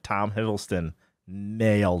that Tom Hiddleston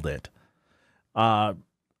nailed it.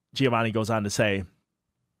 Giovanni goes on to say,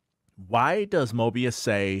 why does Mobius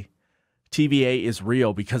say TVA is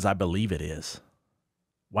real? Because I believe it is.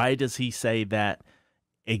 Why does he say that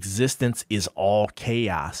existence is all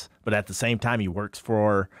chaos, but at the same time he works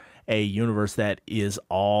for a universe that is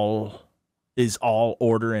all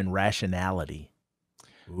order and rationality?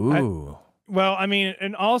 Ooh. Well, I mean,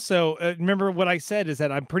 and also remember what I said is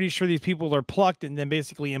that I'm pretty sure these people are plucked and then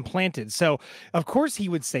basically implanted. So of course he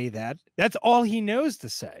would say that. That's all he knows to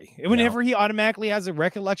say. And whenever he automatically has a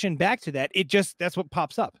recollection back to that, that's what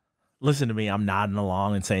pops up. Listen to me. I'm nodding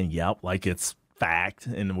along and saying, yep, like it's fact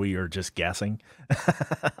and we are just guessing.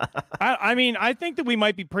 I mean, I think that we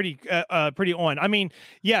might be pretty on. I mean,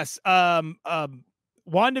 yes,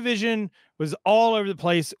 WandaVision was all over the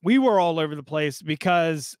place. We were all over the place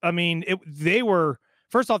because, I mean,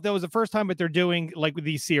 first off, that was the first time that they're doing like with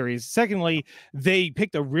these series. Secondly, they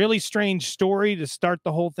picked a really strange story to start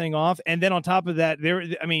the whole thing off. And then on top of that,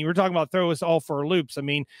 we're talking about throw us all for loops. I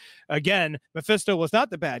mean, again, Mephisto was not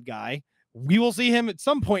the bad guy. We will see him at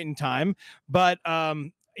some point in time, but,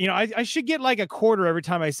 I should get like a quarter every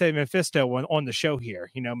time I say Mephisto on the show here.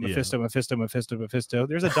 Mephisto.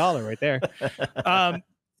 There's $1 right there.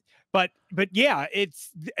 But yeah,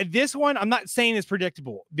 it's this one. I'm not saying it's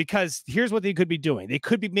predictable, because here's what they could be doing. They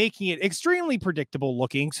could be making it extremely predictable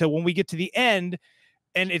looking. So when we get to the end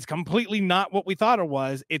and it's completely not what we thought it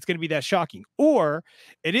was, it's going to be that shocking. Or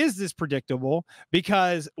it is this predictable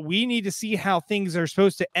because we need to see how things are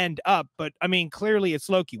supposed to end up. But I mean, clearly it's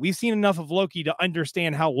Loki. We've seen enough of Loki to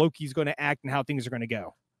understand how Loki's going to act and how things are going to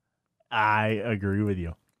go. I agree with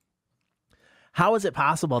you. How is it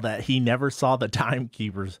possible that he never saw the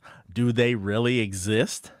timekeepers? Do they really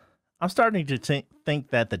exist? I'm starting to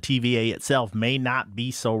think that the TVA itself may not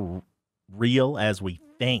be so real as we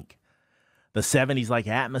think. The 70s-like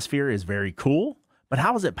atmosphere is very cool, but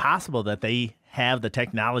how is it possible that they have the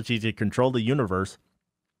technology to control the universe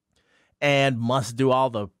and must do all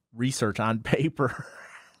the research on paper?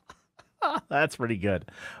 That's pretty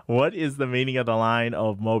good. What is the meaning of the line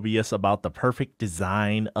of Mobius about the perfect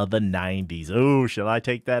design of the 90s? Oh, shall I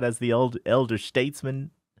take that as the elder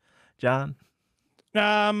statesman, John?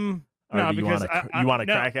 No, because you want to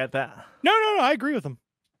crack at that? No, I agree with him.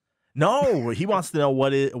 No, he wants to know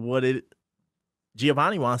what it.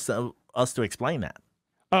 Giovanni wants us to explain that.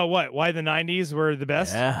 Oh, what? Why the 90s were the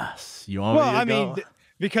best? Yes. You want me to go?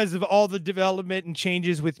 Because of all the development and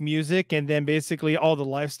changes with music, and then basically all the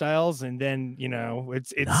lifestyles, and then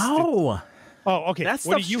it's no. Oh, okay. That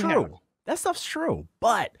stuff's true. That stuff's true,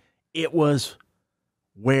 but it was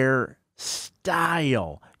where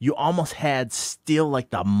style. You almost had still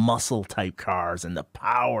like the muscle type cars and the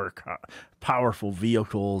powerful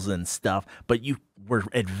vehicles and stuff, but you were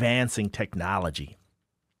advancing technology.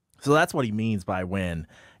 So that's what he means by when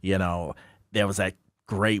there was that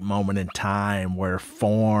great moment in time where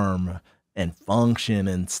form and function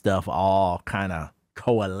and stuff all kind of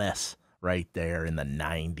coalesce right there in the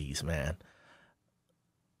 90s, man.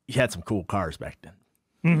 You had some cool cars back then.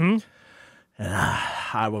 Mm-hmm. And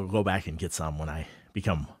I will go back and get some when I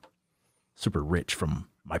become super rich from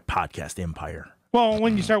my podcast empire. Well,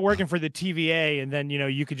 when you start working for the TVA, and then, you know,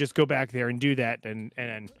 you could just go back there and do that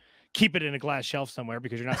and keep it in a glass shelf somewhere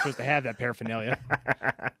because you're not supposed to have that paraphernalia.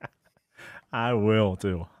 I will,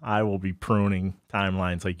 too. I will be pruning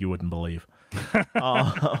timelines like you wouldn't believe.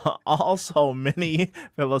 Also, many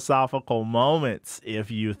philosophical moments,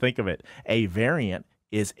 if you think of it. A variant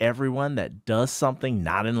is everyone that does something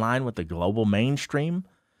not in line with the global mainstream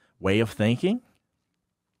way of thinking.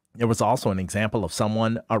 There was also an example of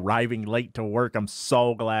someone arriving late to work. I'm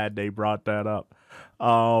so glad they brought that up.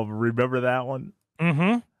 Remember that one?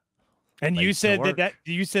 Mm-hmm. And Late you said to that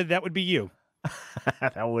you said that would be you.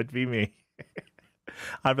 That would be me.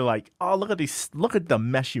 I'd be like, oh, look at the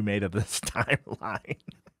mess you made of this timeline.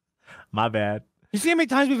 My bad. You see how many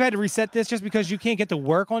times we've had to reset this just because you can't get to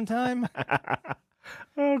work on time?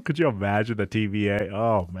 Oh, could you imagine the TVA?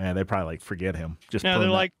 Oh man, they probably like forget him. Just No, put they're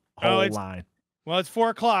in like, that whole it's line. Well, it's 4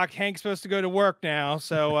 o'clock. Hank's supposed to go to work now,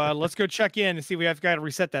 so let's go check in and see if we have got to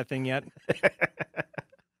reset that thing yet.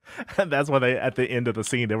 And that's why they, at the end of the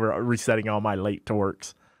scene, they were resetting all my late to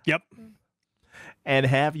works. Yep. And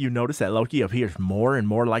have you noticed that Loki appears more and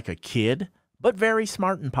more like a kid, but very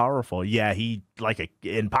smart and powerful? Yeah,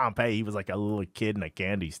 in Pompeii, he was like a little kid in a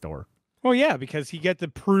candy store. Well, yeah, because he got to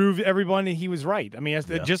prove everyone that he was right. I mean,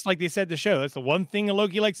 just like they said in the show, that's the one thing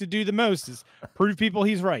Loki likes to do the most is prove people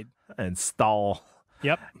he's right. And stall.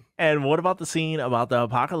 Yep. And what about the scene about the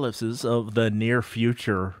apocalypses of the near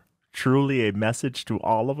future? Truly a message to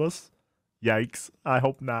all of us? Yikes. I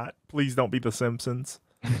hope not. Please don't be The Simpsons.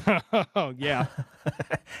 Oh, yeah.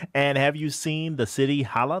 And have you seen the city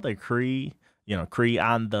Hala, the Kree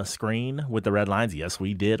on the screen with the red lines? Yes,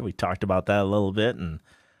 we did. We talked about that a little bit, and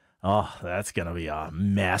oh, that's going to be a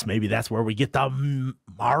mess. Maybe that's where we get the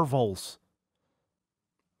Marvels.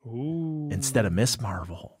 Ooh. Instead of Miss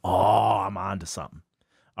Marvel. Oh, I'm on to something.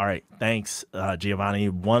 All right. Thanks, Giovanni.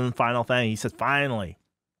 One final thing. He says, finally,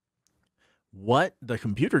 what the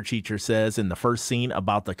computer teacher says in the first scene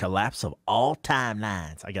about the collapse of all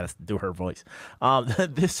timelines. I got to do her voice.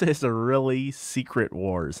 This is a really Secret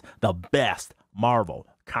Wars, the best Marvel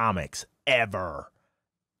comics ever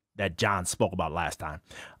that John spoke about last time.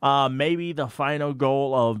 Maybe the final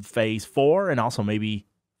goal of Phase 4 and also maybe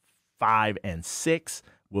 5 and 6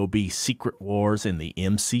 will be Secret Wars in the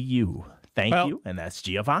MCU. Thank you, and that's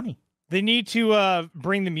Giovanni. They need to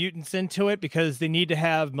bring the mutants into it because they need to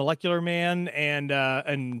have Molecular Man and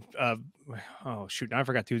oh shoot, now I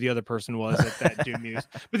forgot who the other person was that Doom used.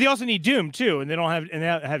 But they also need Doom too, and they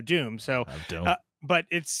have Doom. So, but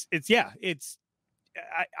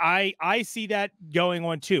I see that going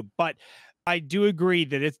on too. But I do agree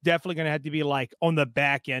that it's definitely going to have to be like on the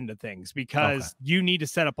back end of things because you need to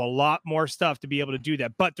set up a lot more stuff to be able to do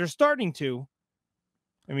that. But they're starting to.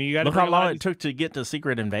 I mean, you got to look how long it took to get to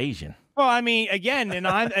Secret Invasion. Well, I mean, again, and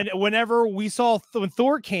whenever we saw when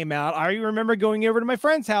Thor came out, I remember going over to my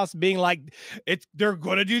friend's house being like, they're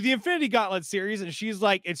going to do the Infinity Gauntlet series. And she's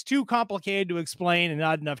like, it's too complicated to explain and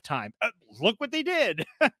not enough time. Look what they did.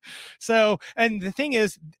 So, and the thing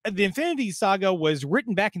is, the Infinity Saga was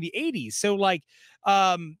written back in the 80s. So like,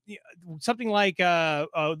 something like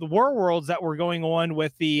the War Worlds that were going on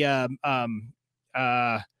with the,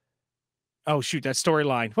 oh shoot, that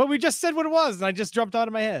storyline. Well, we just said what it was, and I just jumped out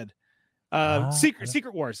of my head.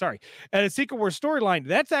 Secret Wars, sorry. And a Secret Wars storyline.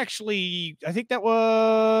 That's actually, I think that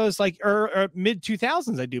was like mid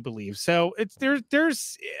 2000s, I do believe. So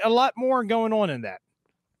there's a lot more going on in that.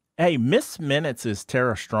 Hey, Miss Minutes is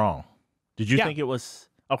Tara Strong. Did you think it was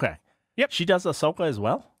okay? Yep. She does Ahsoka as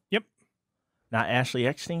well. Yep. Not Ashley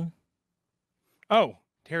Eckstein. Oh,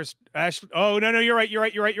 Ashley. Oh no, you're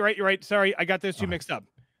right. Sorry, I got those two mixed up.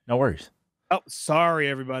 No worries. Oh, sorry,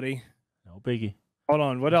 everybody. No biggie. Hold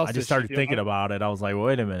on. What else? I just started thinking about it. I was like,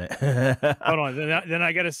 wait a minute. Hold on. Then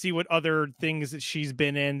I got to see what other things that she's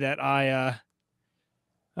been in that I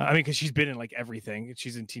mean, because she's been in like everything.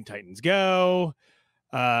 She's in Teen Titans Go,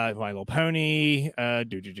 My Little Pony,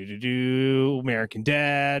 American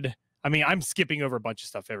Dad. I mean, I'm skipping over a bunch of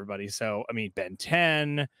stuff, everybody. So, I mean, Ben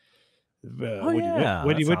 10.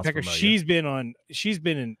 Woody Woodpecker. She's been in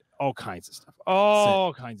all kinds of stuff.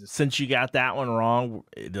 Since you got that one wrong,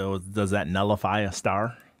 does that nullify a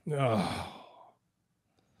star? Oh.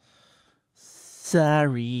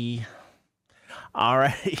 Sorry. All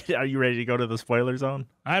right. Are you ready to go to the spoiler zone?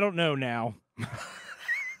 I don't know now.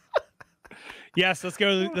 Yes, let's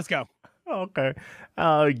go. Okay.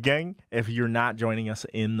 Gang, if you're not joining us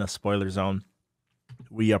in the spoiler zone,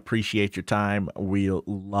 we appreciate your time. We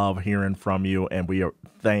love hearing from you, and we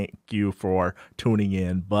thank you for tuning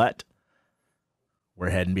in. But we're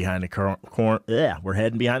heading behind the we're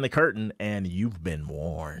heading behind the curtain, and you've been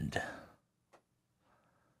warned.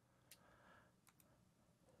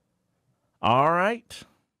 All right.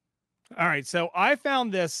 All right. So I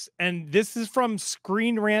found this, and this is from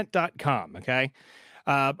screenrant.com. Okay.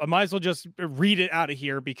 I might as well just read it out of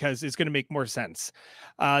here because it's going to make more sense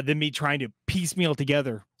than me trying to piecemeal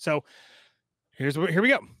together. So here we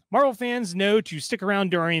go. Marvel fans know to stick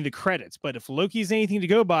around during the credits, but if Loki's anything to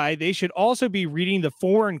go by, they should also be reading the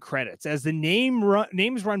foreign credits. As the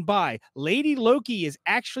names run by, Lady Loki is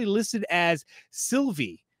actually listed as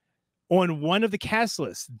Sylvie on one of the cast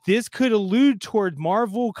lists. This could allude toward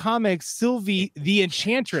Marvel Comics' Sylvie the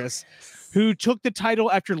Enchantress, who took the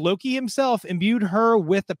title after Loki himself imbued her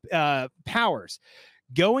with the powers.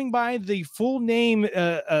 Going by the full name,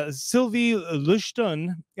 Sylvie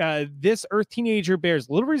Lushton, this Earth teenager bears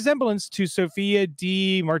little resemblance to Sophia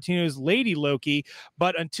Di Martino's Lady Loki,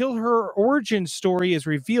 but until her origin story is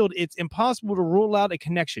revealed, it's impossible to rule out a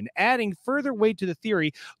connection. Adding further weight to the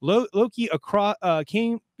theory, Loki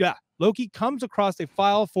comes across a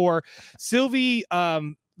file for Sylvie,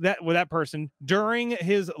 that person during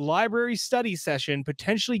his library study session,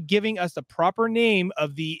 potentially giving us the proper name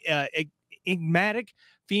of the enigmatic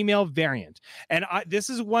female variant. And this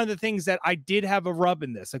is one of the things that I did have a rub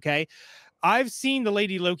in this. Okay, I've seen the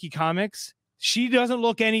Lady Loki comics. She doesn't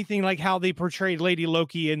look anything like how they portrayed Lady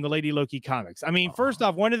Loki in the Lady Loki comics. I mean, first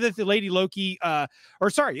off, one of the Lady Loki,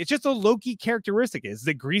 it's just a Loki characteristic is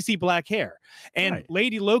the greasy black hair. And right.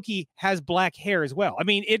 Lady Loki has black hair as well. I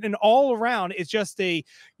mean, and all around, it's just a,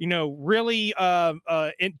 really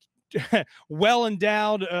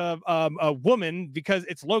well-endowed woman, because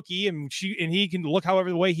it's Loki and he can look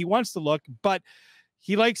however the way he wants to look, but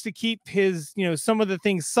he likes to keep his, some of the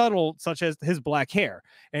things subtle, such as his black hair.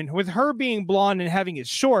 And with her being blonde and having it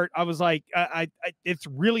short, I was like, it's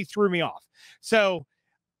really threw me off. So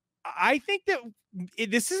I think that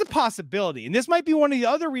this is a possibility. And this might be one of the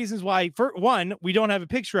other reasons why, for one, we don't have a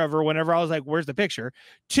picture of her whenever I was like, where's the picture?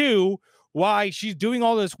 Two, why she's doing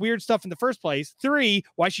all this weird stuff in the first place. Three,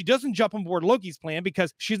 why she doesn't jump on board Loki's plan,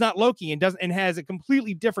 because she's not Loki and has a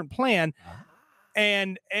completely different plan.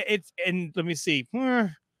 And let me see. Yeah.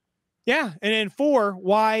 And then four,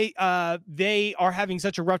 why they are having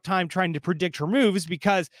such a rough time trying to predict her moves,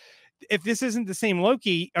 because if this isn't the same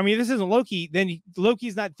Loki, this isn't Loki, then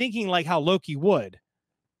Loki's not thinking like how Loki would.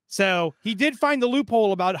 So he did find the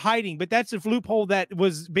loophole about hiding, but that's a loophole that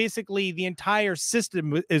was basically the entire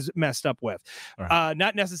system is messed up with. Right.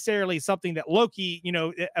 Not necessarily something that Loki,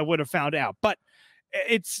 would have found out, but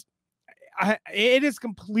it is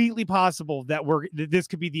completely possible that this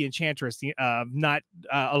could be the Enchantress, not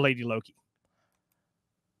a Lady Loki.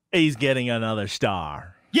 He's getting another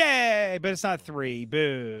star. Yay! But it's not 3.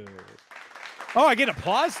 Boo. Oh, I get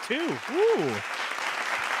applause too. Ooh.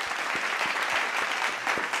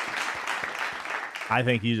 I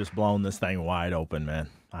think you just blown this thing wide open, man.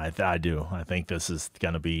 I do. I think this is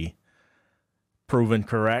going to be proven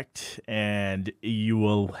correct, and you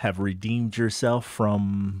will have redeemed yourself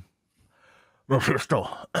from Mephisto.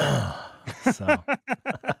 So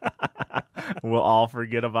we'll all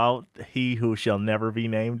forget about he who shall never be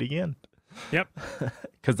named again. Yep.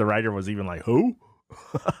 Because the writer was even like, who?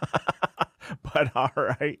 But all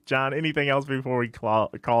right, John, anything else before we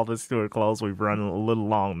call this to a close? We've run a little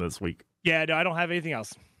long this week. Yeah, no, I don't have anything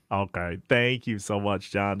else. Okay. Thank you so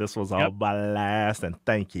much, John. This was all blast, and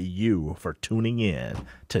thank you for tuning in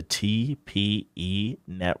to TPE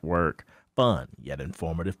Network. Fun yet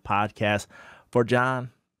informative podcast. For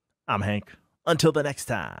John, I'm Hank. Until the next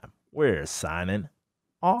time, we're signing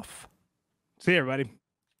off. See you, everybody.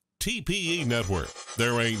 TPE Network.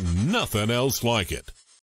 There ain't nothing else like it.